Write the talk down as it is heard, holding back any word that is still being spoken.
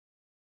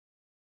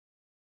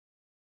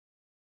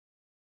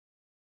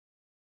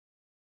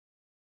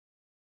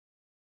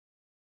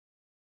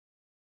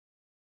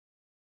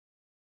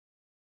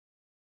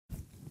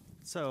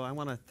So I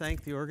want to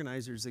thank the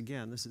organizers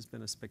again. This has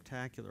been a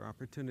spectacular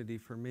opportunity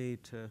for me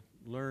to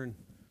learn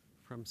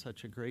from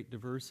such a great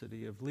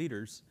diversity of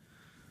leaders.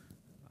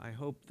 I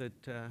hope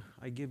that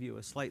I give you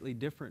a slightly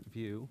different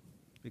view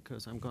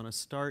because I'm going to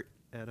start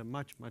at a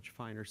much, much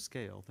finer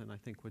scale than I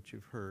think what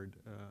you've heard,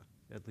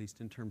 at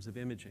least in terms of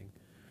imaging.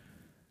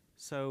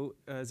 So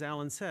as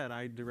Alan said,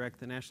 I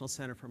direct the National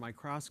Center for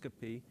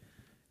Microscopy,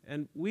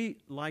 and we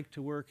like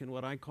to work in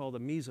what I call the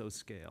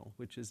mesoscale,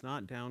 which is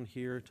not down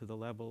here to the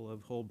level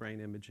of whole brain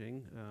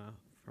imaging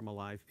from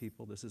alive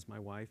people. This is my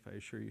wife. I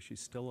assure you she's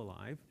still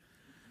alive.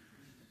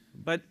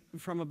 But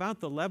from about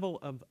the level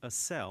of a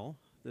cell,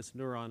 this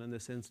neuron in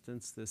this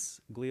instance, this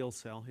glial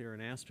cell here,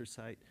 an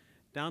astrocyte,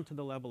 down to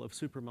the level of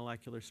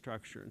supramolecular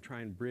structure and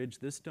try and bridge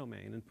this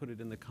domain and put it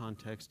in the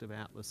context of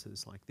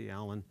atlases like the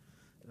Allen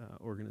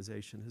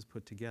organization has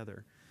put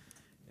together.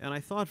 And I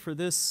thought for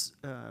this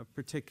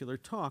particular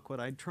talk,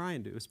 what I'd try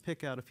and do is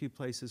pick out a few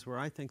places where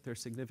I think there are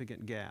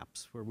significant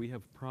gaps, where we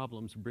have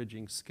problems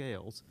bridging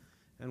scales,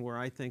 and where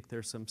I think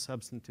there's some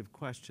substantive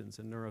questions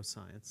in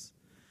neuroscience.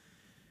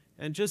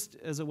 And just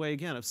as a way,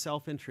 again, of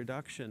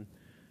self-introduction,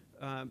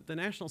 the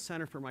National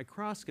Center for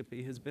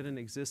Microscopy has been in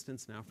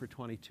existence now for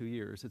 22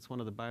 years. It's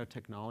one of the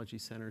biotechnology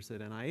centers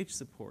that NIH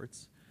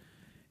supports.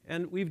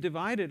 And we've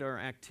divided our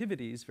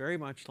activities, very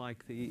much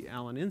like the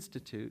Allen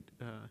Institute,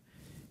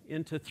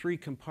 into three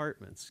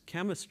compartments.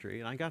 Chemistry,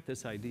 and I got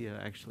this idea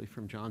actually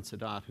from John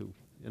Sadat, who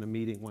in a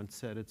meeting once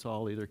said it's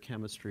all either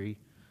chemistry,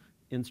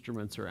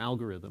 instruments, or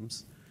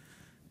algorithms.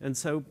 And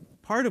so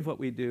part of what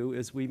we do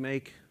is we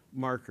make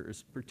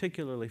markers,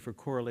 particularly for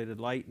correlated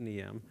light in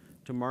EM,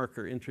 to mark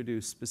or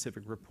introduce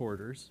specific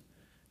reporters.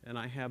 And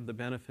I have the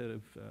benefit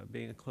of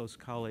being a close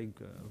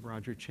colleague of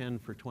Roger Chen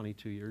for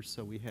 22 years,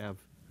 so we have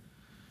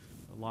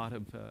a lot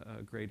of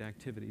great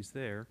activities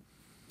there.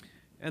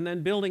 And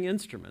then building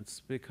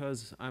instruments,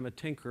 because I'm a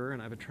tinkerer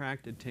and I've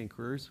attracted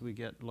tinkerers. We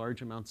get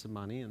large amounts of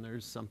money, and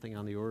there's something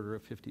on the order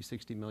of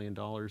 $50–60 million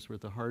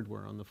worth of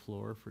hardware on the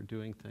floor for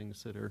doing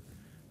things that are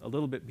a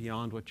little bit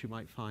beyond what you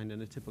might find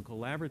in a typical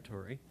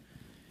laboratory.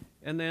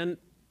 And then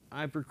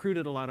I've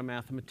recruited a lot of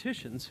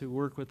mathematicians who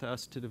work with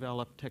us to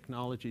develop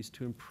technologies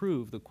to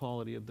improve the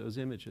quality of those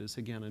images,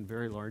 again, in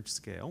very large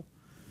scale.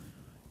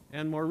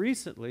 And more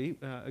recently,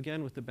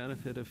 again, with the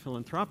benefit of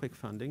philanthropic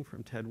funding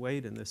from Ted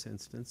Wade in this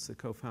instance, the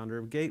co-founder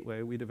of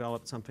Gateway, we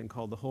developed something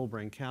called the Whole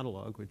Brain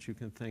Catalog, which you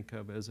can think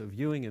of as a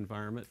viewing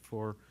environment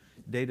for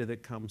data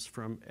that comes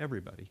from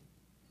everybody.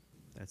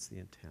 That's the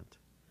intent.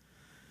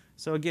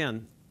 So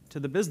again, to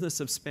the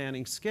business of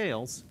spanning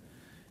scales,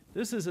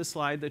 this is a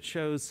slide that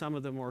shows some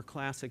of the more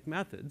classic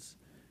methods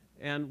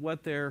and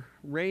what their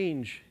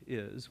range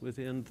is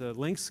within the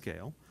length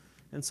scale.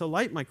 And so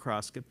light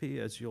microscopy,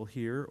 as you'll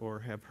hear or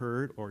have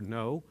heard or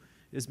know,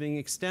 is being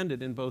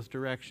extended in both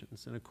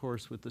directions. And of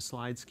course, with the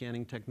slide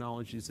scanning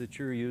technologies that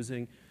you're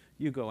using,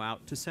 you go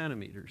out to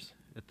centimeters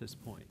at this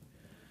point.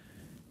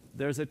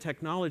 There's a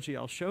technology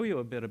I'll show you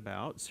a bit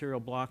about, serial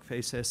block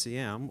face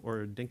SEM,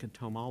 or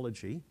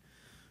dinkotomology,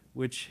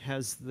 which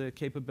has the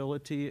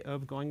capability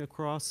of going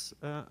across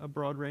a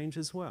broad range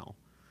as well.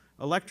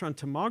 Electron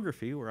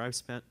tomography, where I've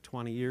spent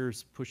 20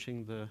 years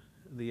pushing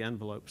the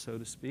envelope, so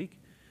to speak,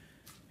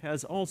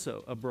 has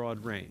also a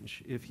broad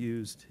range if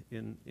used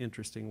in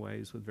interesting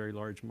ways with very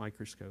large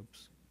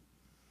microscopes.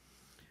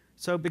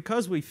 So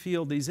because we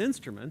field these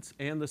instruments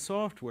and the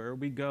software,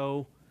 we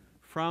go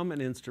from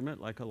an instrument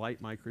like a light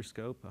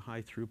microscope, a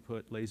high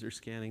throughput laser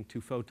scanning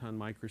 2-photon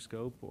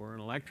microscope, or an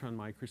electron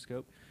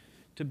microscope,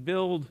 to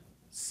build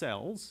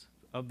cells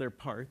of their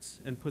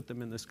parts and put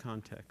them in this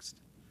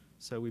context.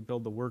 So we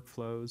build the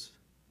workflows,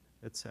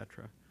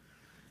 etc.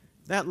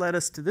 That led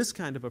us to this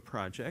kind of a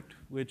project,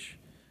 which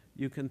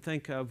you can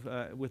think of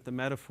with the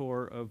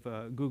metaphor of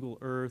Google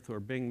Earth or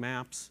Bing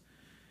Maps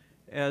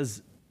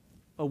as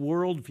a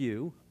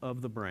worldview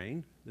of the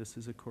brain. This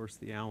is, of course,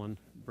 the Allen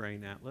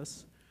Brain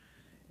Atlas.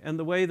 And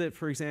the way that,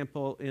 for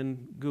example,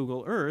 in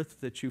Google Earth,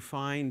 that you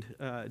find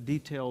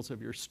details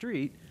of your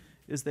street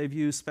is they've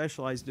used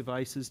specialized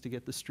devices to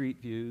get the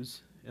street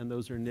views, and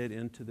those are knit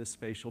into this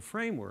spatial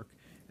framework.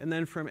 And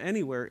then from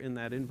anywhere in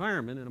that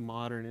environment, in a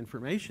modern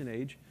information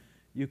age,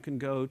 you can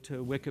go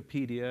to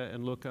Wikipedia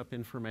and look up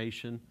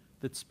information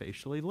that's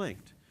spatially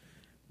linked.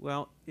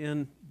 Well,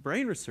 in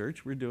brain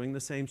research, we're doing the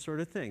same sort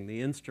of thing. The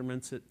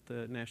instruments at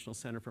the National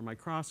Center for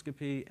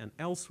Microscopy and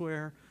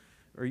elsewhere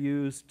are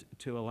used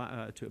to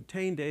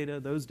obtain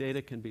data. Those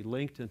data can be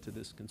linked into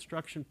this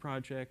construction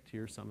project.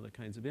 Here are some of the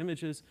kinds of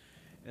images.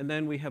 And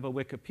then we have a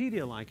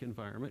Wikipedia-like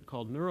environment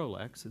called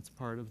Neurolex. It's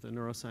part of the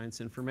Neuroscience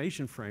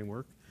Information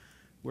Framework,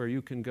 where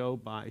you can go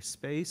by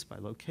space, by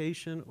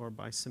location, or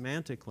by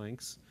semantic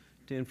links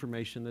to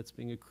information that's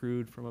being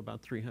accrued from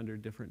about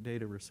 300 different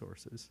data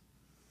resources.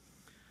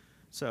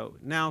 So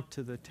now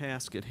to the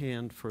task at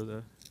hand for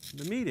the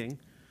meeting.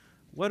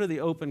 What are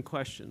the open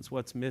questions?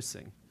 What's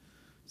missing?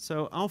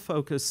 So I'll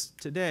focus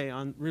today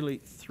on really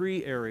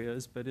three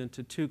areas, but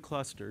into two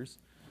clusters.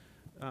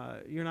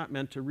 You're not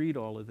meant to read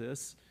all of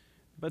this,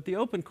 But the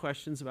open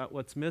questions about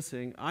what's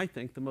missing, I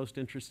think the most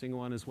interesting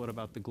one is what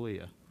about the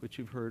glia, which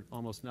you've heard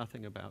almost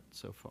nothing about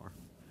so far.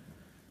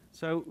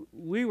 So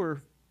we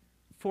were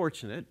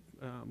fortunate,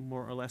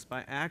 more or less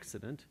by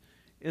accident,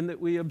 in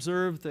that we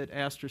observed that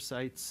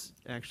astrocytes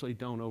actually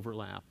don't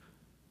overlap.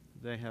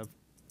 They have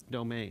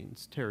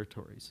domains,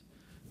 territories.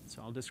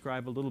 So I'll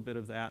describe a little bit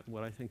of that and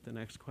what I think the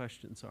next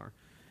questions are.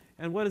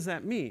 And what does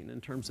that mean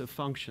in terms of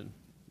function,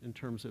 in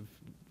terms of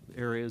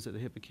areas of the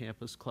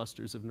hippocampus,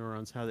 clusters of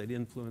neurons, how they'd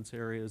influence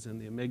areas in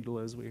the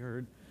amygdala, as we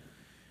heard.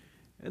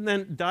 And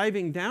then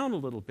diving down a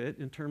little bit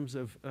in terms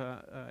of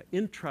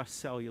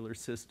intracellular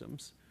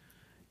systems,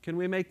 can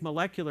we make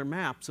molecular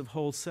maps of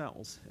whole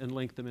cells and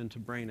link them into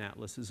brain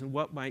atlases? And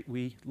what might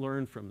we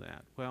learn from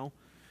that? Well,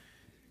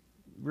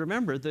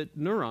 remember that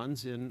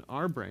neurons in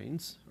our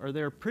brains are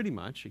there pretty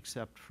much,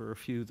 except for a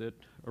few that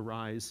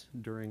arise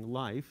during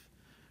life,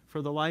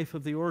 for the life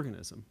of the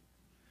organism.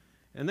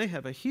 And they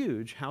have a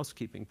huge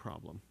housekeeping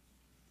problem,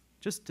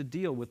 just to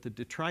deal with the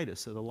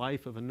detritus of the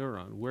life of a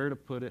neuron, where to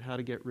put it, how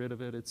to get rid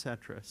of it,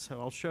 etc. So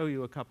I'll show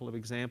you a couple of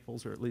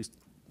examples, or at least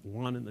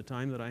one in the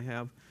time that I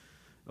have,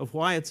 of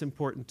why it's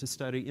important to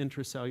study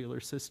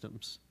intracellular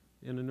systems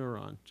in a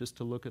neuron, just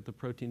to look at the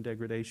protein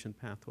degradation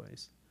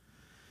pathways.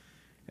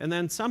 And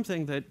then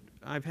something that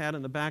I've had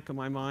in the back of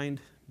my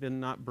mind, been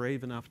not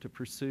brave enough to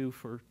pursue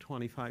for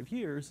 25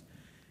 years,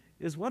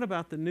 is what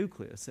about the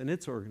nucleus and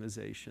its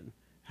organization?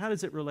 How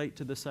does it relate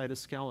to the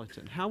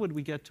cytoskeleton? How would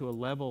we get to a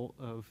level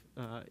of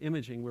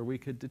imaging where we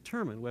could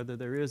determine whether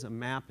there is a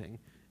mapping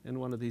in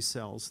one of these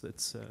cells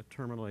that's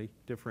terminally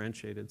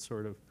differentiated,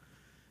 sort of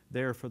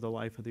there for the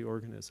life of the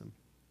organism?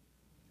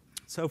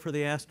 So for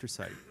the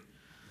astrocyte.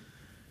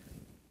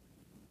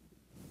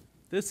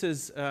 This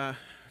is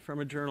from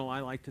a journal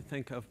I like to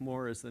think of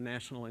more as the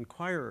National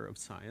Enquirer of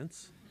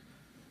Science.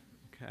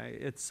 Okay,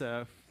 it's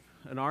an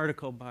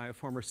article by a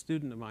former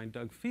student of mine,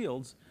 Doug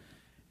Fields,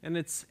 and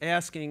it's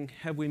asking,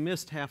 have we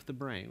missed half the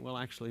brain? Well,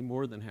 actually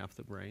more than half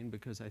the brain,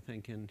 because I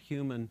think in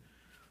human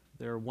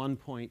there are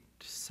 1.7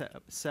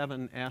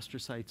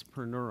 astrocytes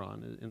per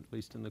neuron, at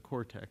least in the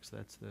cortex.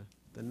 That's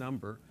the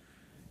number.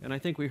 And I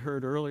think we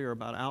heard earlier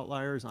about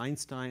outliers.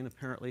 Einstein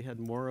apparently had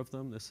more of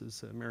them. This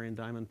is Marion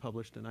Diamond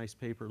published a nice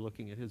paper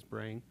looking at his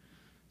brain.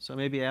 So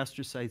maybe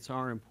astrocytes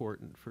are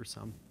important for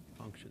some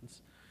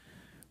functions.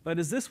 But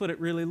is this what it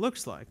really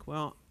looks like?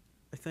 Well,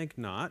 I think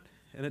not.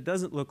 And it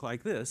doesn't look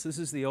like this. This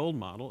is the old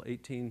model,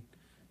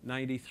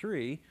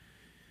 1893.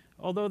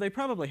 Although they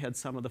probably had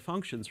some of the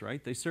functions,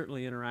 right? They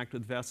certainly interact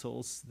with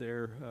vessels.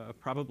 They're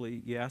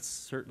probably, yes,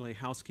 certainly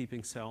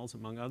housekeeping cells,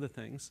 among other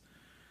things.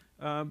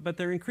 But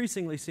they're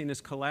increasingly seen as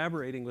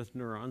collaborating with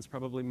neurons,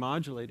 probably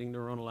modulating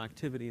neuronal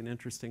activity in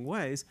interesting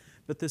ways.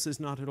 But this is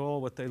not at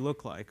all what they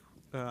look like.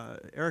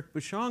 Eric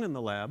Bouchon in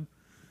the lab,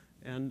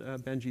 and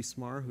Benji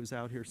Smar, who's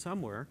out here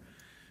somewhere,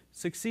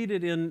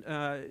 succeeded in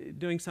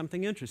doing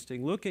something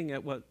interesting, looking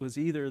at what was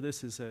either,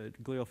 this is a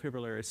glial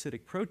fibrillary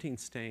acidic protein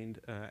stained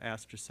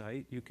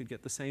astrocyte. You could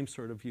get the same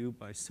sort of view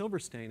by silver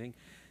staining.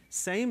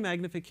 Same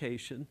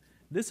magnification.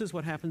 This is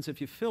what happens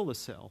if you fill the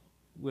cell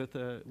with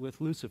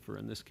lucifer,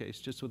 in this case,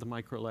 just with a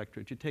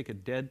microelectrode. You take a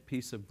dead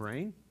piece of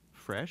brain,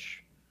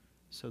 fresh,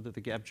 so that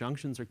the gap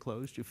junctions are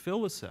closed. You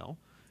fill the cell,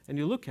 and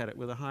you look at it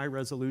with a high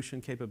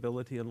resolution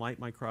capability and light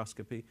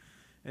microscopy,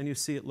 and you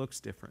see it looks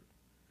different.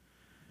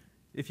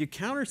 If you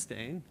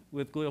counterstain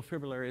with glial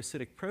fibrillary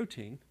acidic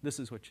protein, this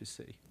is what you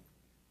see.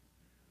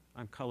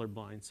 I'm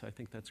colorblind, so I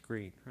think that's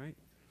green, right?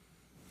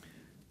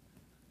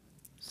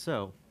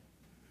 So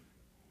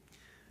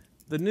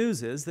the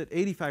news is that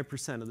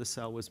 85% of the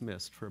cell was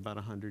missed for about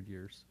 100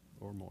 years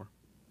or more.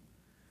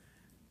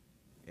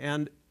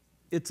 And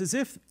it's as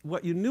if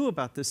what you knew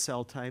about this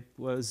cell type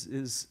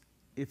is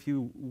if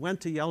you went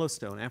to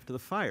Yellowstone after the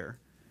fire,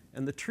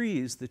 and the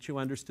trees that you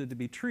understood to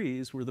be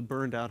trees were the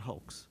burned out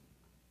hulks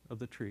of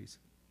the trees,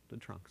 the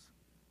trunks.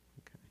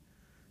 Okay.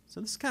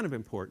 So this is kind of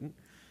important.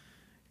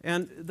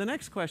 And the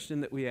next question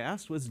that we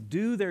asked was,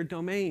 do their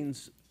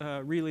domains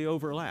really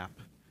overlap?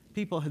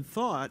 People had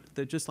thought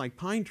that just like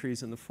pine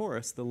trees in the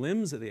forest, the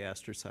limbs of the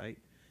astrocyte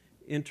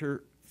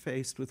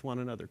interfaced with one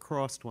another,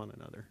 crossed one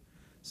another.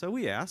 So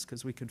we asked,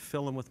 because we could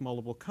fill them with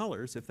multiple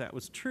colors, if that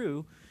was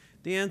true.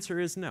 The answer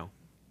is no.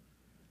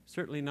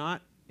 Certainly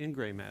not in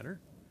gray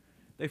matter.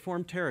 They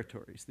form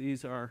territories.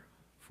 These are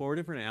 4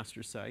 different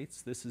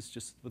astrocytes. This is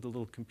just with a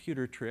little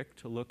computer trick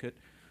to look at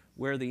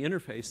where the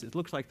interface is. It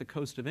looks like the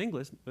coast of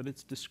England, but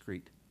it's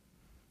discrete.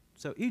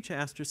 So each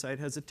astrocyte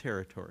has a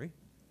territory.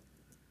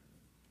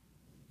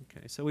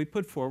 Okay, so we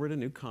put forward a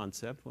new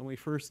concept. When we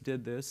first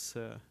did this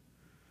a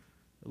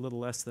little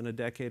less than a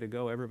decade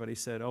ago, everybody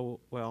said, oh,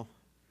 well,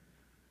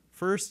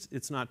 first,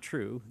 it's not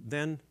true.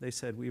 Then they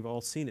said, we've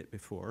all seen it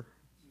before.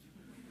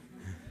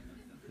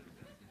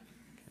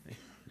 Okay.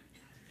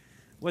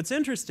 What's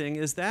interesting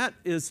is that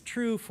is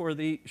true for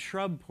the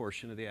shrub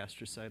portion of the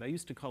astrocyte. I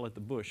used to call it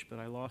the bush, but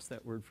I lost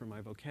that word from my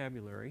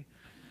vocabulary.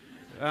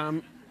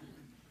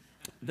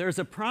 There's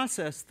a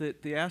process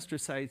that the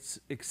astrocytes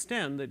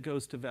extend that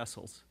goes to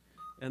vessels.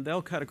 and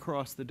they'll cut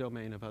across the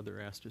domain of other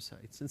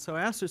astrocytes. And so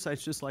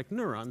astrocytes, just like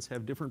neurons,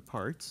 have different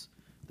parts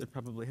that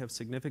probably have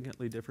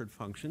significantly different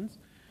functions.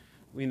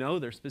 We know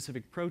there's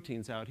specific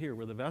proteins out here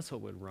where the vessel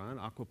would run,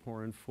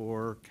 aquaporin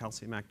 4,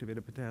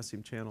 calcium-activated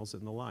potassium channels,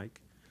 and the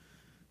like.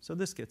 So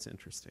this gets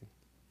interesting.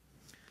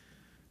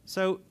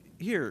 So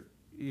here,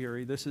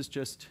 Yuri, this is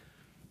just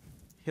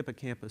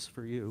hippocampus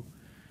for you.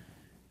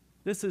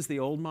 This is the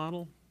old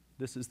model.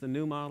 This is the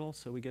new model,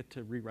 so we get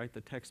to rewrite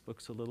the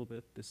textbooks a little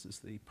bit. This is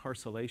the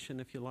parcellation,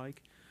 if you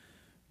like.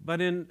 But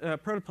in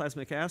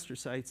protoplasmic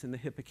astrocytes in the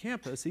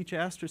hippocampus, each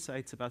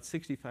astrocyte's about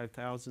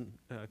 65,000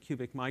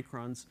 cubic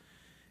microns.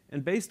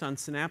 And based on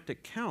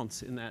synaptic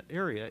counts in that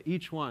area,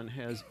 each one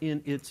has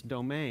in its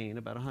domain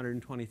about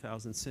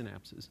 120,000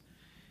 synapses.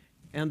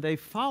 And they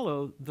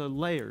follow the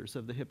layers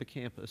of the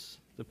hippocampus,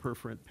 the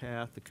perforant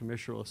path, the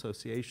commissural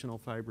associational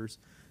fibers.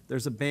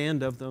 There's a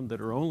band of them that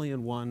are only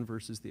in one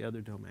versus the other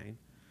domain.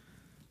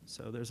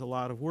 So there's a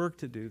lot of work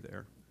to do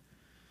there.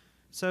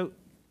 So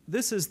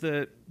this is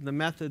the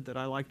method that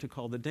I like to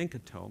call the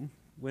Dinkatome.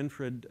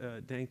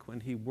 Winfried Dink, when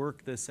he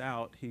worked this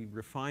out, he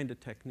refined a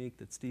technique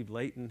that Steve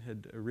Layton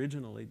had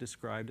originally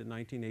described in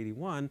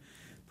 1981,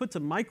 puts a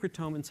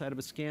microtome inside of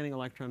a scanning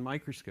electron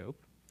microscope,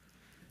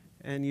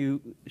 and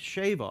you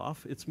shave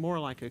off. It's more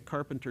like a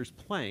carpenter's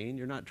plane.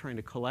 You're not trying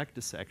to collect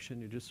a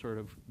section. You're just sort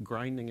of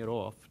grinding it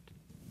off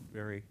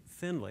very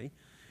thinly.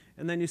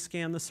 And then you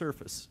scan the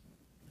surface.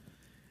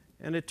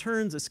 And it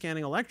turns a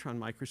scanning electron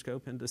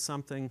microscope into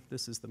something.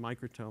 This is the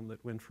microtome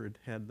that Winfried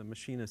had the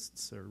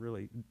machinists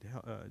really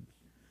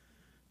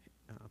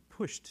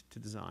pushed to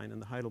design in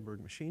the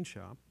Heidelberg machine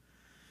shop.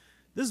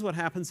 This is what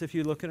happens if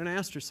you look at an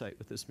astrocyte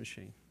with this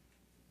machine.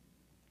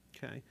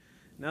 Okay.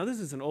 Now this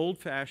is an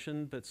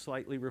old-fashioned but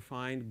slightly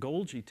refined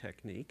Golgi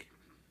technique,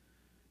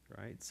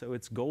 right? So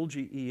it's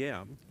Golgi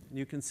EM. And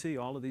you can see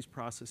all of these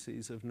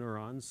processes of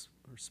neurons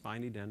or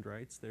spiny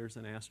dendrites. There's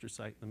an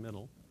astrocyte in the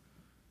middle.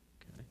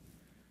 Okay.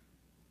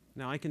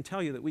 Now I can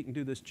tell you that we can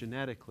do this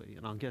genetically,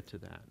 and I'll get to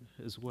that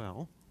as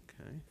well.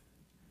 Okay.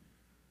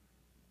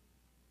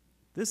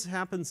 This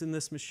happens in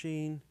this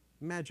machine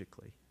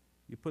magically.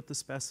 You put the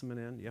specimen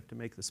in, you have to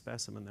make the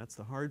specimen, that's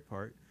the hard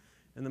part.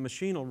 And the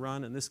machine will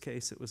run, in this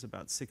case it was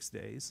about 6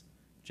 days,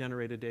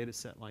 generate a data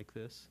set like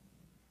this.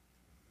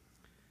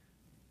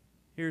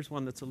 Here's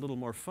one that's a little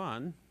more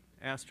fun,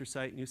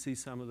 astrocyte, and you see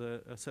some of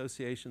the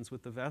associations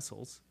with the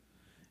vessels.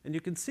 And you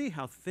can see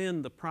how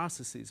thin the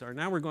processes are.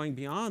 Now we're going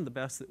beyond the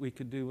best that we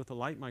could do with the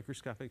light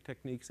microscopic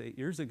techniques 8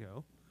 years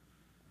ago.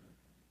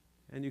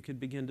 And you can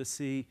begin to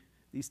see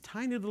these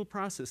tiny little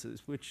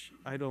processes, which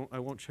I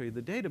won't show you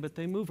the data, but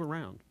they move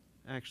around,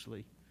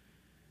 actually.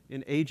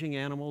 In aging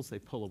animals, they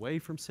pull away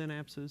from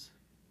synapses.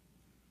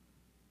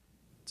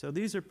 So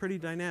these are pretty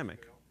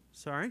dynamic.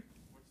 Sorry?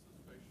 What's the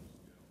spatial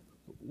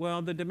scale?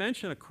 Well, the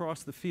dimension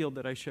across the field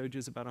that I showed you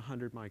is about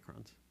 100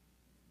 microns.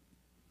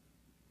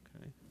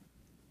 Okay.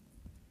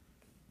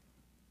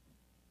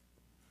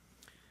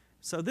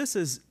 So this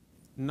is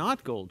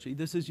not Golgi.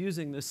 This is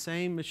using the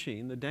same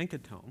machine, the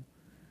Dinkatome,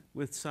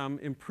 with some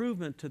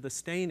improvement to the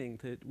staining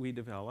that we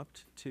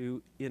developed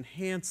to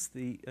enhance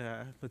the,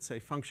 let's say,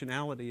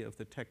 functionality of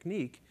the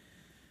technique.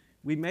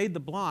 We made the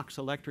blocks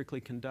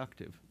electrically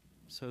conductive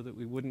so that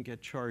we wouldn't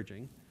get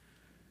charging.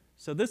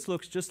 So this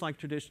looks just like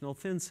traditional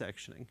thin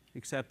sectioning,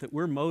 except that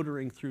we're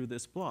motoring through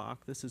this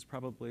block. This is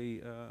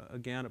probably,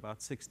 again,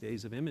 about 6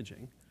 days of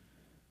imaging.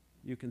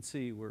 You can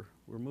see we're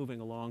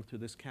moving along through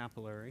this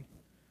capillary.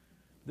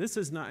 This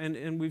is not,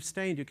 and we've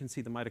stained, you can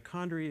see the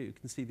mitochondria, you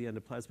can see the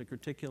endoplasmic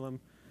reticulum.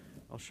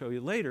 I'll show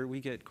you later, we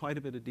get quite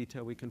a bit of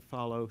detail. We can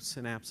follow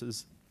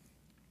synapses,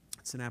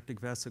 synaptic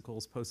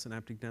vesicles,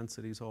 postsynaptic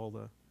densities, all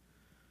the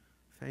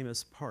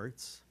famous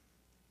parts.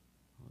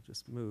 I'll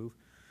just move.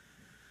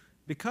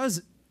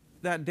 Because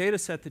that data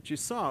set that you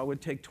saw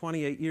would take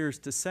 28 years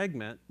to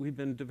segment, we've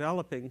been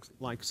developing,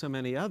 like so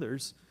many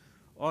others,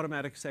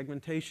 automatic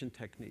segmentation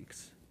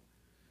techniques.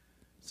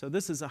 So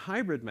this is a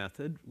hybrid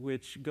method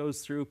which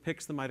goes through,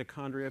 picks the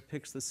mitochondria,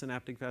 picks the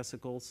synaptic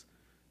vesicles,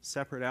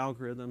 separate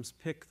algorithms,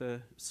 pick the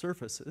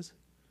surfaces,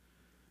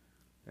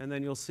 and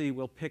then you'll see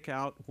we'll pick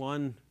out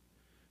one,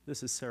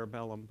 this is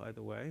cerebellum, by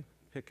the way,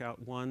 pick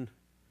out one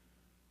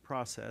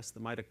process,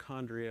 the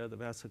mitochondria, the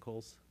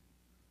vesicles.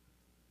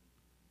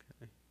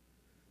 Okay.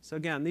 So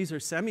again, these are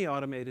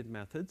semi-automated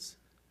methods,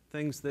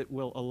 things that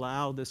will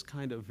allow this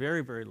kind of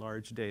very, very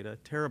large data,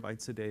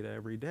 terabytes of data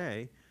every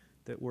day,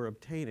 that we're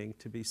obtaining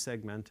to be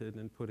segmented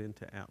and put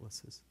into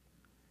atlases.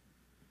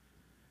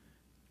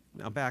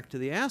 Now back to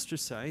the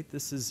astrocyte.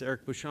 This is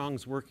Eric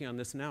Bouchong's working on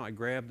this now. I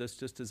grabbed this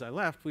just as I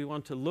left. We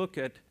want to look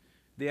at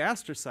the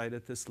astrocyte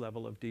at this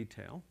level of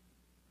detail.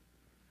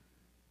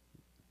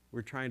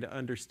 We're trying to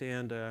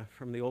understand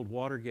from the old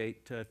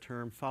Watergate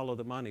term, follow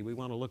the money. We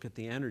want to look at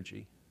the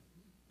energy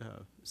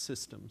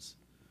systems.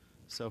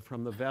 So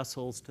from the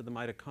vessels to the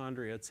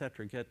mitochondria, et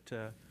cetera, get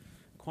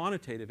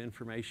quantitative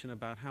information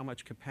about how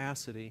much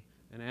capacity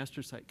an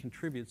astrocyte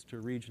contributes to a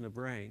region of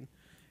brain,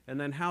 and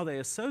then how they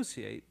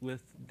associate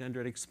with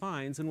dendritic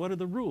spines, and what are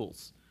the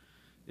rules.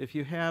 If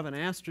you have an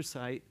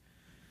astrocyte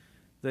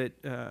that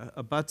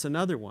abuts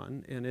another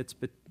one, and it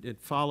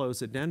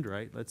follows a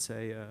dendrite, let's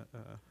say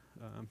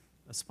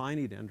a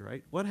spiny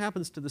dendrite. What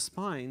happens to the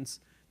spines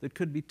that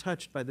could be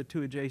touched by the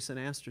two adjacent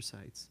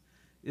astrocytes?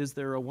 Is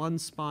there a one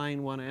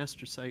spine, one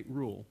astrocyte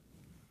rule?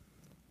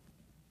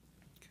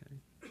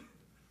 Okay.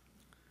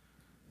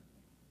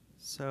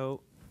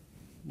 So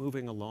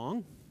moving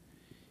along,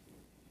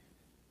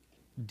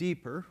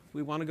 deeper,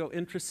 we want to go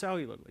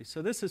intracellularly.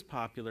 So this is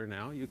popular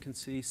now. You can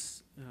see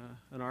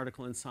an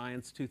article in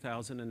Science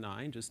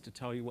 2009, just to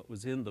tell you what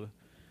was in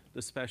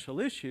the special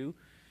issue.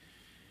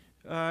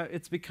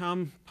 It's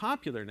become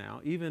popular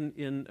now, even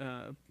in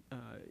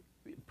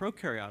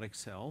prokaryotic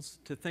cells,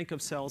 to think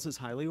of cells as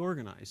highly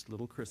organized,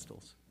 little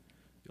crystals.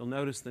 You'll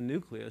notice the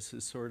nucleus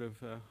is sort of,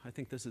 I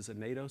think this is a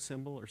NATO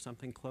symbol or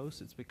something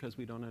close. It's because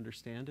we don't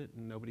understand it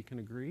and nobody can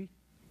agree.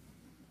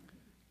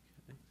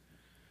 Okay.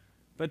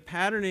 But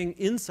patterning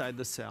inside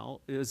the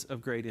cell is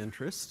of great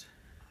interest.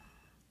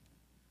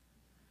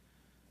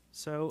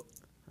 So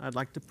I'd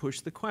like to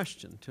push the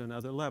question to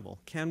another level.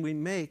 Can we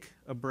make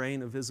a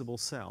brain of visible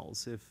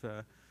cells? If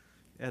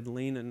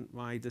Adeline and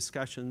my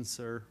discussions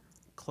are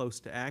close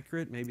to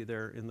accurate, maybe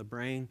they're in the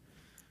brain,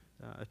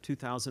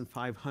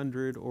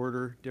 2,500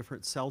 order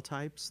different cell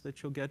types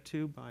that you'll get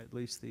to by at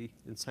least the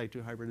in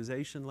situ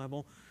hybridization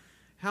level.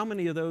 How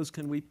many of those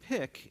can we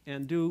pick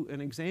and do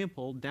an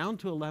example down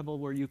to a level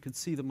where you could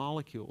see the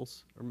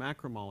molecules or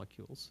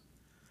macromolecules?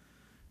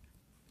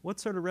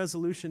 What sort of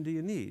resolution do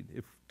you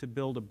need to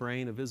build a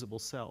brain of visible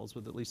cells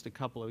with at least a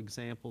couple of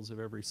examples of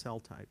every cell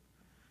type?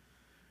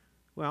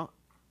 Well,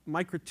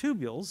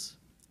 microtubules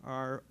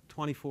are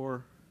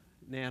 24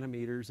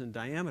 nanometers in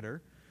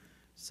diameter.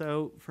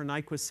 So for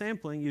Nyquist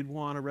sampling, you'd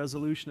want a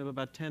resolution of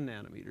about 10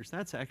 nanometers.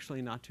 That's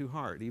actually not too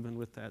hard, even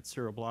with that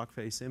serial block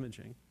face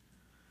imaging.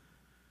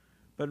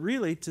 But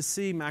really, to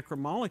see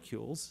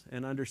macromolecules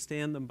and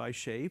understand them by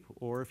shape,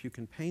 or if you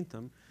can paint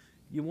them,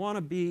 you want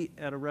to be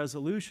at a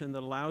resolution that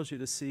allows you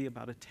to see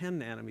about a 10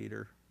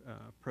 nanometer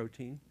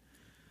protein.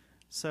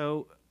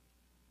 So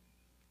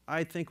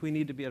I think we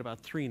need to be at about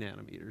 3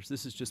 nanometers.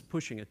 This is just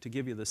pushing it to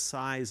give you the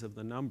size of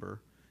the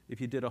number. If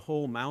you did a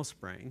whole mouse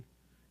brain,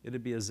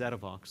 it'd be a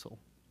zetavoxel.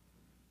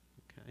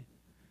 Okay.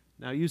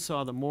 Now you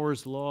saw the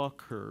Moore's law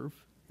curve.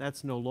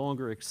 That's no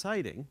longer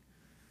exciting.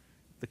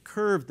 The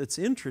curve that's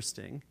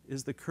interesting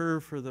is the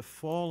curve for the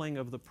falling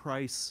of the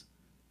price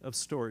of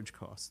storage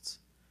costs.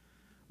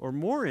 Or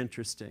more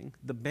interesting,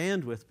 the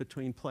bandwidth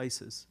between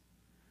places.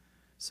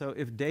 So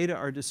if data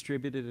are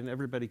distributed and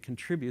everybody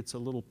contributes a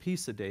little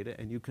piece of data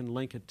and you can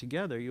link it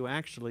together, you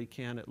actually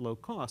can, at low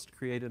cost,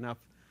 create enough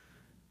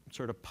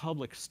sort of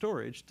public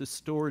storage to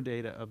store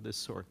data of this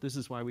sort. This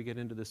is why we get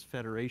into this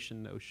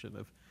federation notion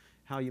of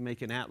how you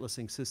make an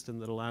atlasing system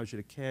that allows you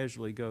to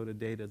casually go to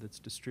data that's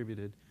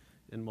distributed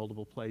in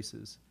multiple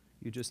places.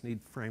 You just need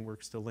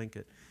frameworks to link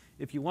it.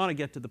 If you want to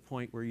get to the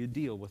point where you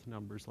deal with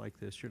numbers like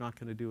this, you're not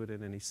going to do it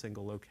in any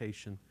single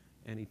location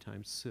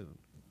anytime soon.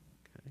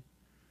 Okay?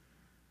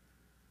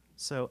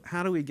 So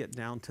how do we get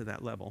down to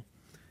that level?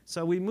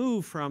 So we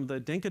move from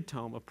the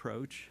Dinkatome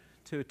approach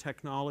to a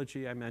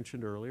technology I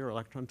mentioned earlier,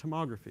 electron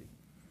tomography.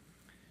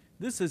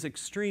 This is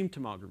extreme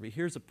tomography.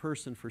 Here's a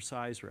person for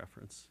size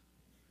reference.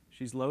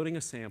 She's loading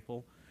a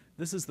sample.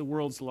 This is the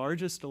world's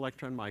largest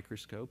electron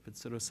microscope.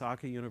 It's at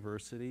Osaka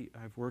University.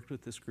 I've worked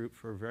with this group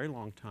for a very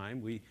long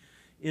time. We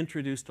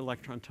introduced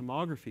electron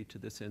tomography to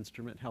this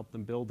instrument, helped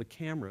them build the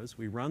cameras.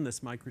 We run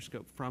this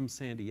microscope from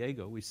San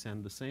Diego. We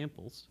send the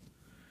samples.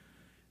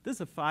 This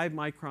is a 5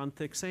 micron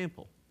thick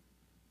sample.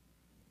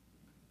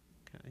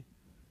 Okay.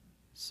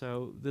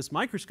 So this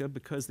microscope,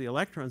 because the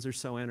electrons are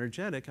so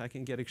energetic, I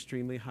can get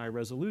extremely high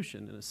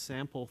resolution in a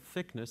sample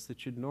thickness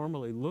that you'd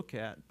normally look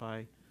at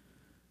by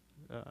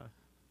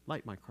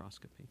light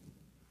microscopy.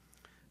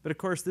 But of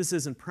course, this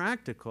isn't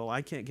practical.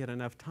 I can't get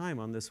enough time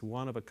on this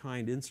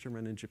one-of-a-kind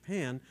instrument in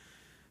Japan.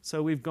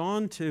 So we've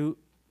gone to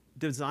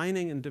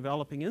designing and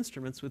developing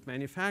instruments with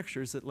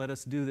manufacturers that let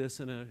us do this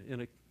in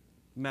a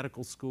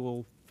medical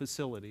school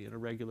facility, in a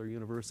regular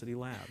university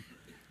lab.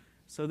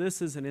 So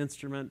this is an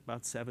instrument,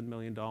 about $7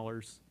 million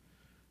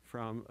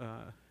from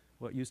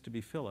what used to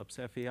be Philips,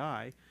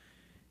 FEI.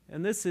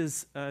 And this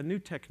is a new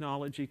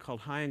technology called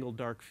high-angle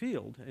dark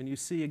field. And you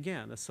see,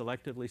 again, a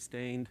selectively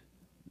stained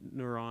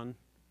neuron.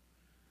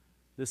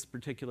 This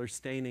particular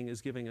staining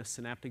is giving us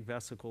synaptic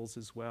vesicles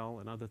as well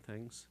and other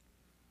things.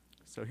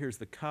 So here's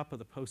the cup of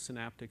the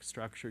postsynaptic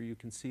structure. You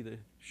can see the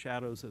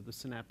shadows of the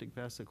synaptic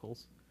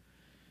vesicles.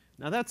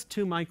 Now that's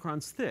 2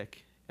 microns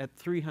thick at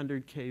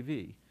 300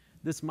 kV.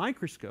 This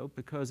microscope,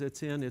 because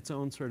it's in its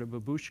own sort of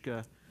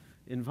babushka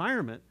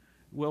environment,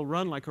 will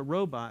run like a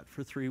robot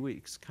for 3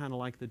 weeks, kind of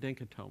like the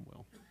Dinkatome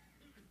will.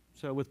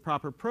 So with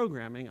proper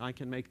programming, I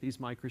can make these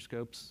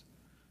microscopes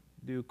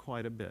do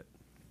quite a bit.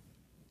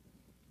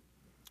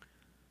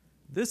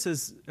 This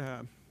is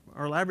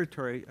our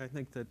laboratory. I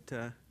think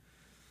that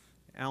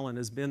Alan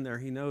has been there.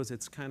 He knows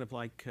it's kind of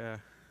like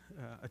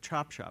a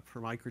chop shop for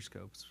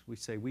microscopes. We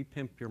say, we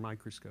pimp your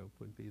microscope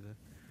would be the...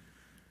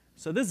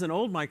 So this is an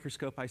old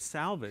microscope I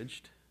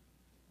salvaged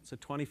It's a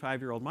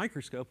 25-year-old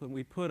microscope, and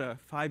we put a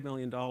 $5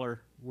 million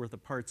worth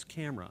of parts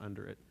camera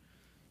under it,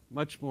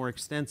 much more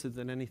extensive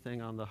than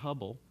anything on the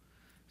Hubble.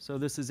 So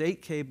this is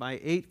 8K by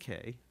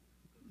 8K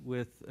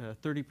with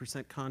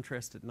 30%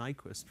 contrast at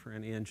Nyquist for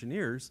any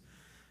engineers.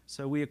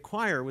 So we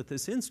acquire with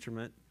this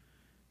instrument,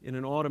 in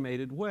an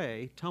automated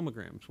way,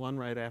 tomograms, one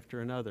right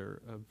after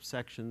another, of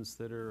sections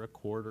that are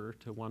 1/4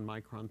 to 1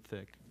 micron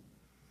thick.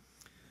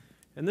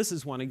 And this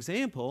is one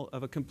example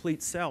of a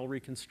complete cell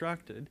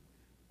reconstructed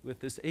with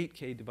this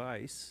 8K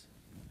device.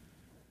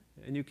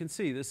 And you can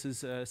see this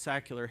is a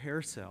saccular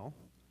hair cell.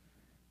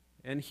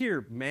 And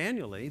here,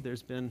 manually,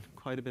 there's been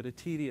quite a bit of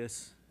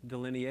tedious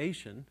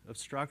delineation of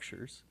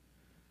structures.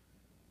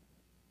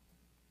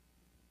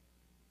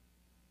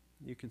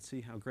 You can see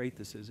how great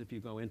this is if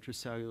you go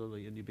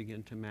intracellularly and you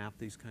begin to map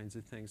these kinds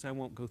of things. I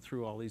won't go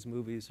through all these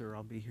movies, or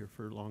I'll be here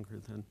for longer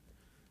than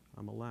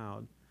I'm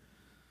allowed.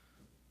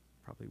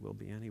 Probably will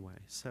be anyway.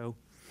 So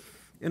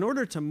in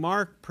order to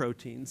mark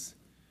proteins,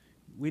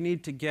 we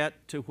need to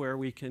get to where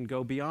we can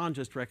go beyond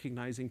just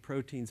recognizing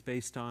proteins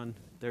based on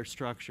their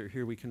structure.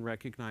 Here we can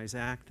recognize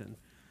actin.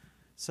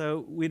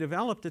 So we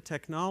developed a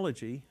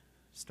technology,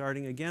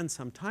 starting again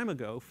some time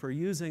ago, for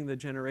using the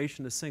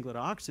generation of singlet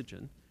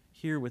oxygen,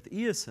 here with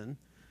eosin,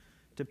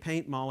 to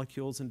paint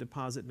molecules and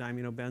deposit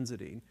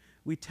diaminobenzidine.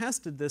 We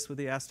tested this with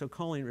the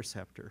acetylcholine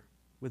receptor,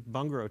 with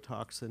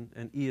bungarotoxin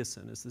and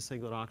eosin as the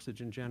singlet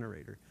oxygen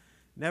generator.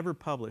 Never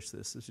published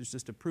this. This is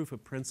just a proof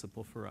of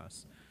principle for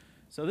us.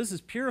 So this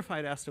is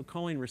purified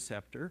acetylcholine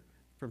receptor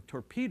from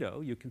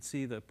torpedo. You can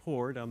see the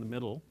pore down the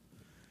middle.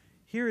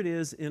 Here it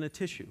is in a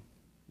tissue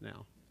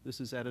now.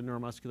 This is at a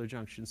neuromuscular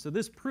junction. So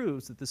this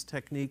proves that this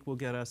technique will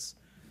get us,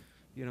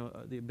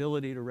 the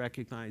ability to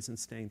recognize and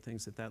stain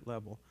things at that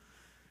level.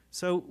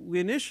 So we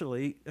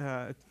initially,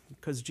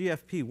 because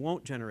GFP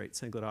won't generate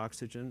singlet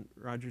oxygen,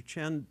 Roger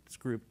Chen's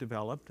group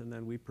developed, and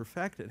then we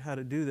perfected how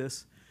to do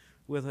this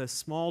with a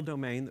small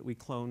domain that we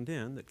cloned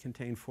in that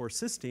contained 4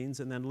 cysteines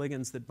and then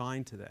ligands that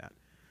bind to that.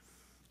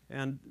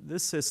 And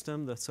this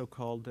system, the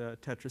so-called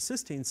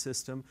tetracysteine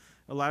system,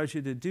 allows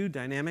you to do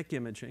dynamic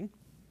imaging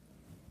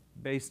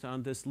based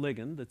on this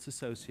ligand that's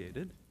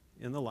associated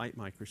in the light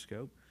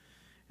microscope,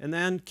 and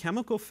then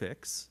chemical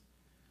fix,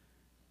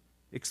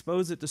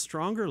 expose it to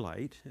stronger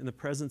light in the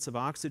presence of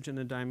oxygen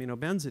and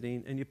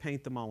diaminobenzidine, and you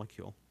paint the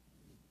molecule.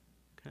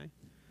 Okay?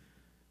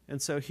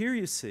 And so here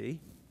you see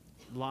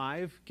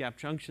live gap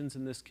junctions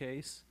in this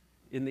case,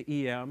 in the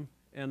EM,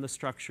 and the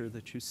structure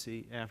that you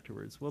see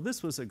afterwards. Well,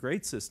 this was a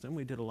great system.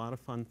 We did a lot of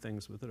fun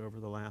things with it over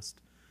the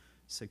last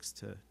 6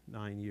 to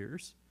 9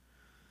 years.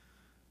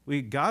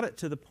 We got it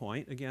to the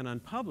point, again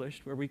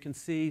unpublished, where we can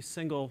see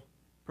single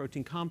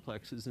protein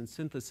complexes in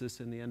synthesis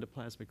in the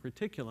endoplasmic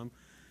reticulum,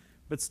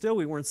 but still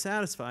we weren't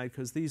satisfied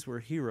because these were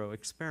hero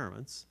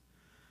experiments.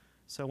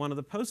 So one of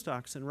the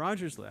postdocs in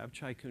Roger's lab,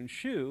 Chai-Kun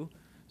Xu,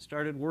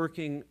 started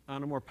working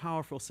on a more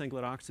powerful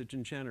singlet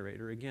oxygen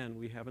generator. Again,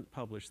 we haven't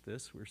published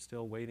this. We're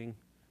still waiting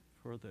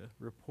for the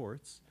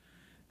reports.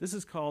 This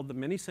is called the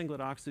mini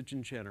singlet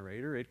oxygen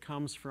generator. It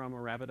comes from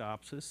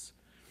Arabidopsis.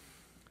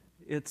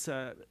 Its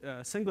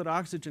singlet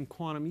oxygen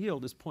quantum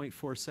yield is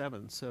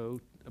 0.47,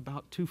 so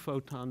about 2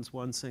 photons,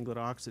 1 singlet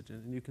oxygen.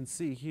 And you can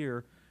see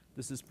here,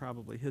 this is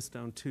probably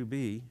histone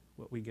 2b,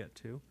 what we get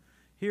to.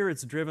 Here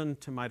it's driven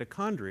to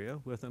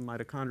mitochondria with a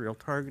mitochondrial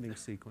targeting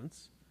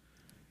sequence.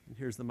 And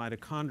here's the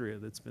mitochondria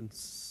that's been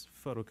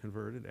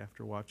photoconverted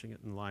after watching it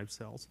in live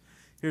cells.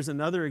 Here's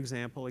another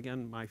example,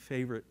 again, my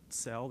favorite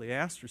cell, the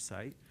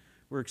astrocyte.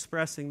 We're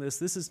expressing this.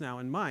 This is now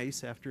in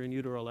mice after in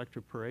utero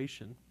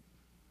electroporation.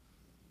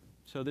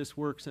 So this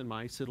works in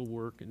mice. It'll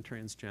work in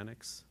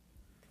transgenics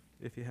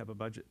if you have a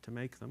budget to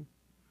make them.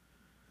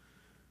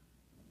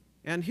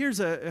 And here's,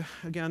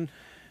 again,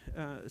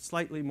 a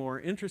slightly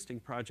more interesting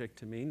project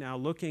to me, now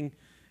looking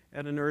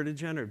at a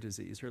neurodegenerative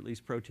disease, or at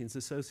least proteins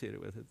associated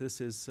with it.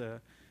 This is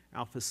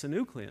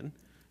alpha-synuclein,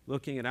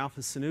 looking at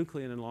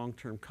alpha-synuclein in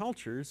long-term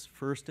cultures,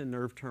 first in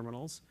nerve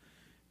terminals,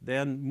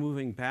 then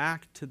moving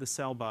back to the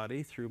cell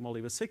body through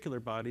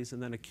multivesicular bodies,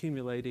 and then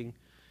accumulating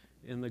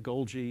in the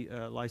Golgi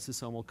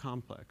lysosomal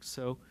complex.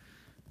 So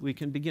we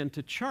can begin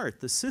to chart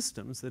the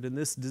systems that in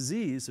this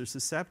disease are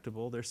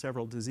susceptible. There are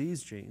several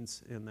disease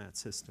genes in that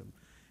system.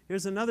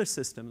 Here's another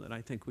system that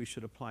I think we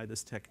should apply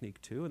this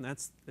technique to, and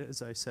that's,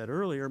 as I said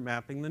earlier,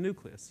 mapping the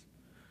nucleus.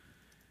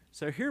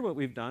 So here what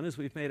we've done is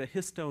we've made a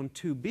histone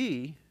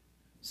 2b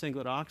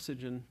singlet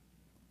oxygen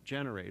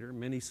generator,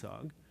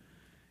 mini-SOG,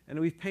 and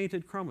we've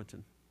painted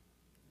chromatin.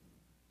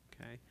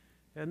 Okay?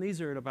 And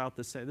these are at about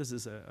the same. This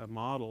is a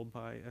model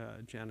by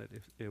Janet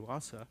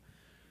Iwasa.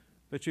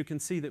 But you can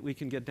see that we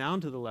can get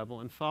down to the level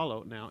and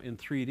follow now in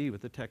 3D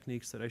with the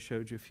techniques that I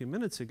showed you a few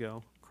minutes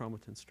ago,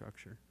 chromatin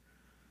structure.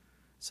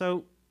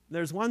 So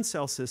there's one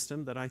cell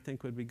system that I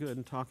think would be good.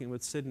 And talking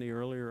with Sydney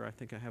earlier, I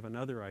think I have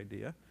another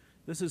idea.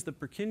 This is the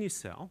Purkinje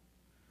cell.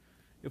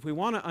 If we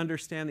want to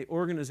understand the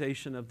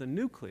organization of the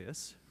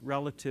nucleus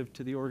relative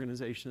to the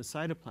organization of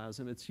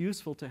cytoplasm, it's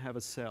useful to have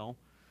a cell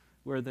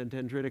where the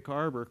dendritic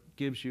arbor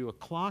gives you a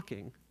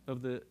clocking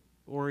of the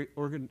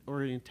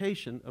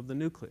orientation of the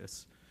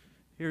nucleus.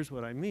 Here's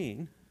what I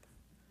mean.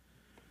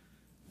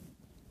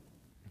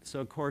 So,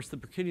 of course, the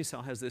Purkinje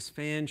cell has this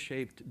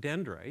fan-shaped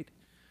dendrite.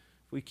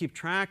 If we keep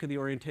track of the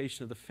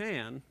orientation of the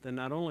fan, then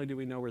not only do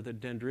we know where the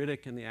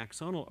dendritic and the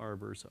axonal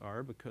arbors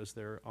are, because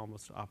they're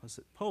almost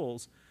opposite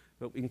poles,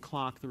 but we can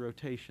clock the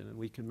rotation, and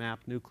we can map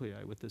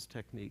nuclei with this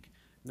technique.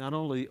 Not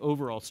only the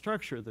overall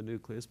structure of the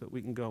nucleus, but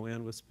we can go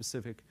in with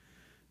specific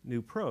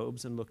new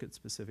probes and look at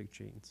specific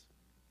genes.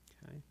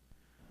 Okay?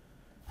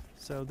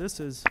 So this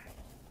is,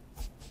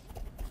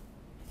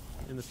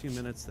 in the few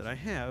minutes that I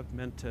have,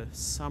 meant to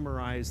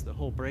summarize the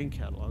whole brain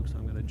catalog, so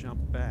I'm going to jump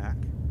back.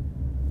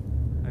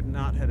 I've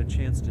not had a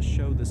chance to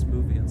show this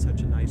movie in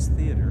such a nice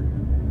theater.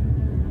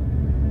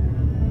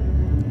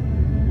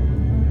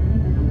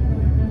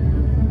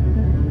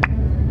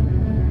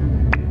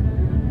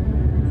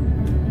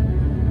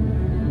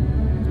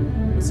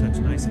 With such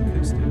nice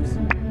acoustics.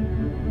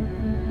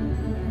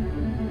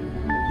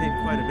 I paid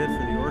quite a bit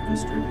for the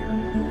orchestra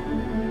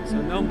here.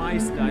 So no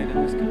mice died in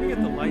this. Can we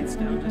get the lights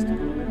down just a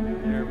little bit?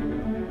 There we go.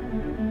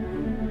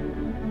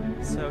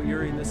 So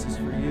Yuri, this is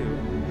for you.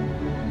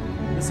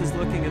 This is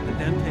looking at the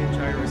dentate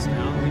gyrus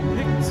now. We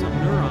picked some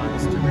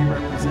neurons to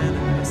re-represent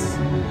in this.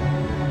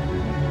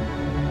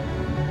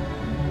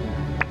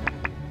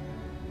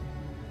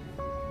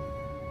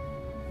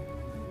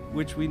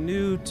 Which we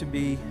knew to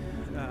be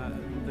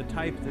the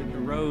type that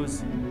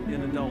arose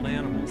in adult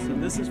animals. So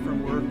this is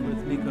from work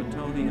with Nico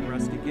Toni and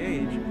Rusty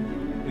Gage.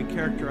 We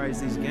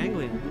characterized these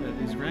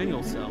these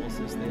granule cells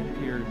as they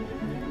appeared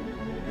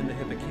in the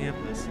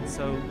hippocampus. And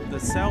so the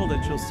cell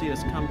that you'll see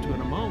us come to in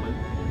a moment,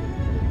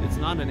 it's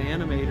not an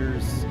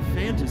animator's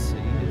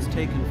fantasy, it's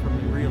taken from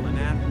the real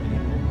anatomy.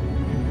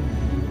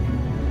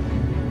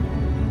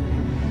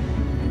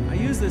 I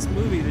use this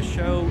movie to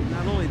show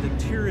not only the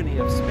tyranny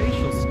of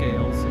spatial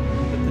scales,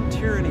 but the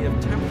tyranny of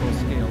temporal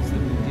scales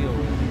that we deal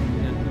with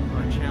in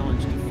our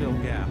challenge to fill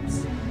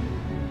gaps.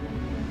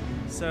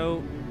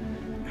 So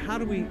how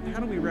do we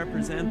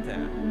represent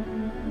that?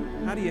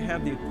 How do you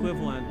have the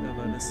equivalent of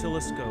an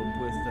oscilloscope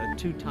with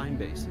 2 time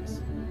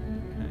bases?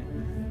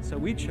 So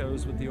we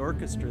chose with the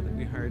orchestra that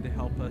we hired to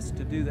help us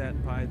to do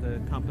that by the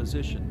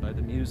composition, by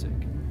the music.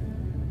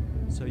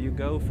 So you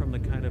go from the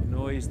kind of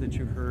noise that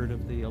you heard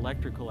of the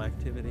electrical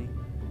activity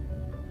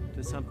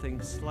to something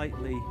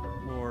slightly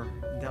more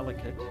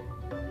delicate.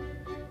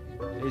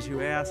 As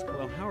you ask,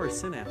 well, how are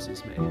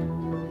synapses made?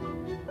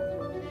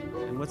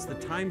 And what's the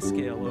time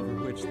scale over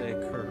which they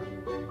occur?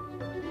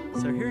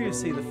 So here you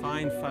see the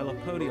fine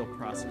phylopodial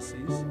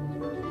processes.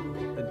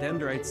 The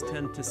dendrites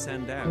tend to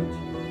send out,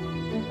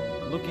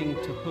 looking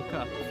to hook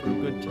up for a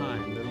good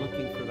time. They're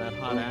looking for that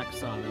hot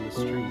axon in the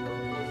street,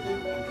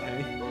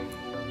 okay?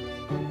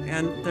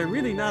 And they're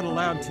really not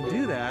allowed to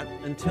do that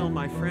until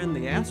my friend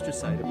the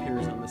astrocyte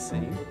appears on the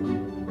scene.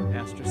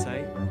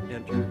 Astrocyte,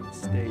 enter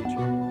stage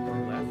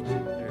left,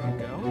 there you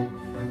go.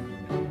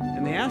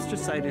 And the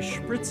astrocyte is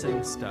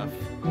spritzing stuff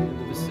in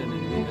the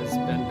vicinity, as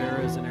Ben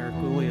Barres and Eric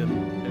Ulian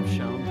have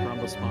shown,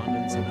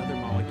 thrombospondins and other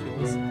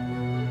molecules.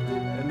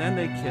 And then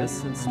they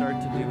kiss and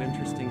start to do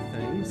interesting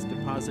things,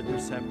 deposit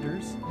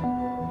receptors.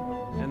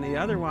 And the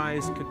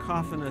otherwise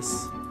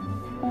cacophonous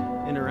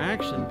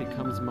interaction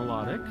becomes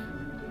melodic.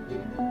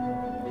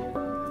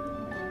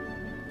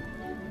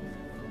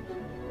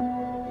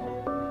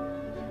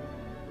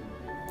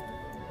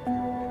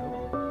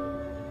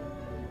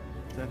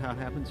 Is that how it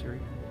happens, Yuri?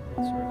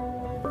 That's right.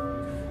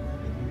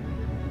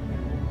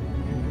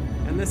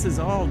 And this is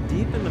all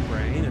deep in the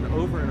brain and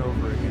over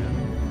again.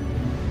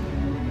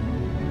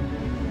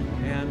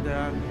 And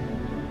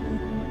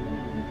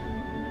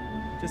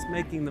just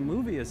making the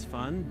movie is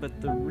fun, but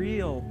the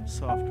real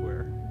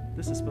software,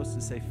 this is supposed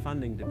to say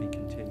funding to be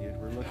continued.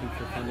 We're looking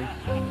for funding.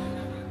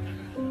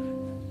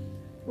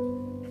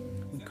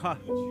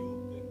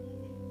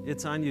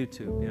 It's on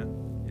YouTube, yeah.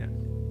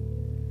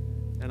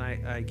 And I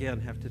again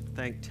have to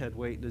thank Ted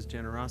Waite and his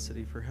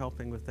generosity for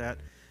helping with that.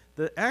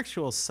 The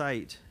actual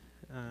site,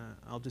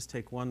 I'll just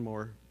take one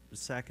more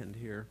second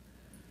here,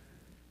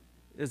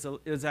 is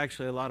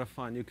actually a lot of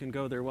fun. You can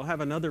go there. We'll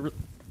have another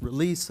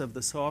release of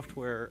the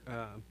software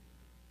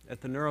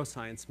at the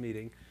neuroscience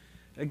meeting.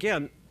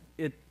 Again,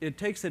 it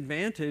takes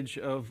advantage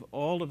of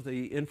all of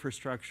the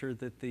infrastructure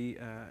that the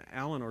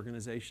Allen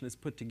organization has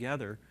put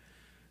together.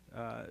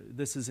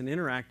 This is an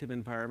interactive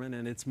environment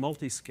and it's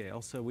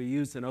multiscale, so we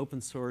used an open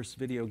source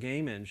video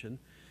game engine.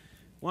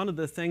 One of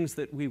the things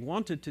that we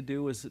wanted to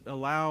do was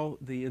allow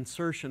the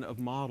insertion of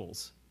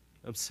models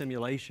of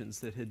simulations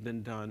that had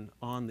been done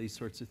on these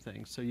sorts of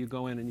things. So you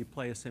go in and you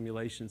play a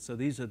simulation. So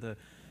these are the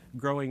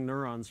growing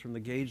neurons from the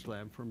Gage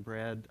lab from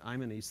Brad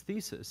Imeny's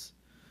thesis,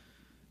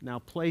 now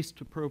placed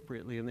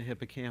appropriately in the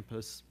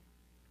hippocampus,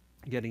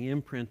 getting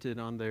imprinted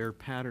on their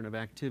pattern of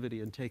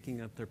activity and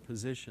taking up their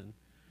position.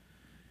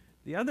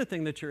 The other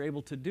thing that you're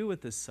able to do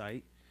with this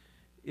site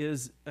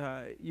is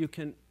you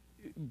can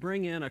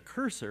bring in a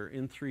cursor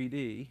in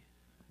 3D.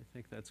 I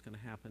think that's going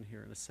to happen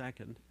here in a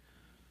second.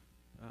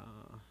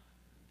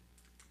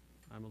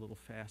 I'm a little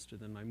faster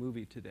than my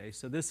movie today.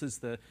 So this is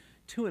the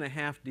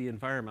 2.5D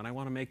environment. I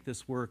want to make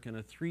this work in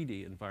a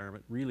 3D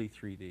environment, really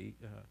 3D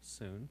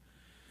soon.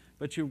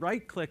 But you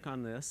right-click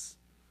on this,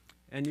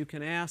 and you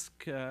can ask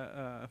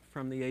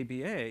from the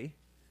ABA,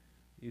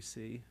 you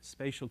see,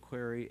 spatial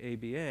query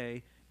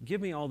ABA,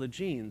 give me all the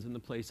genes in the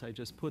place I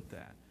just put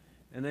that.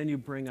 And then you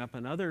bring up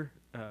another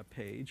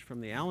page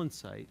from the Allen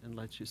site and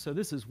lets you, so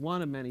this is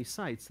one of many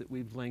sites that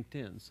we've linked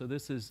in. So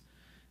this is,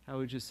 how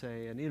would you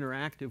say, an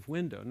interactive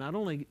window. Not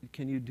only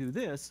can you do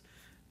this,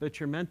 but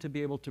you're meant to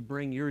be able to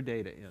bring your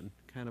data in,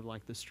 kind of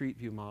like the Street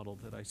View model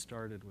that I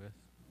started with.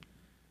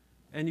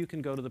 And you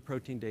can go to the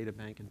protein data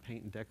bank and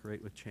paint and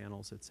decorate with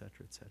channels, et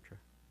cetera, et cetera.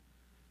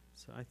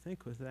 So I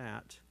think with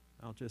that,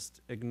 I'll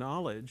just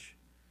acknowledge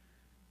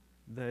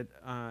that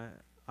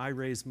I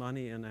raise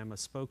money and I'm a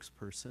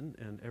spokesperson,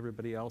 and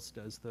everybody else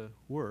does the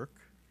work.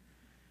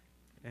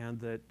 And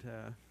that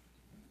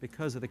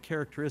because of the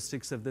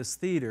characteristics of this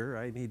theater,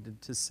 I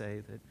needed to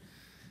say that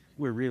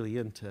we're really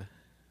into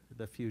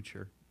the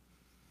future.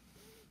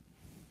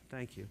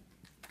 Thank you.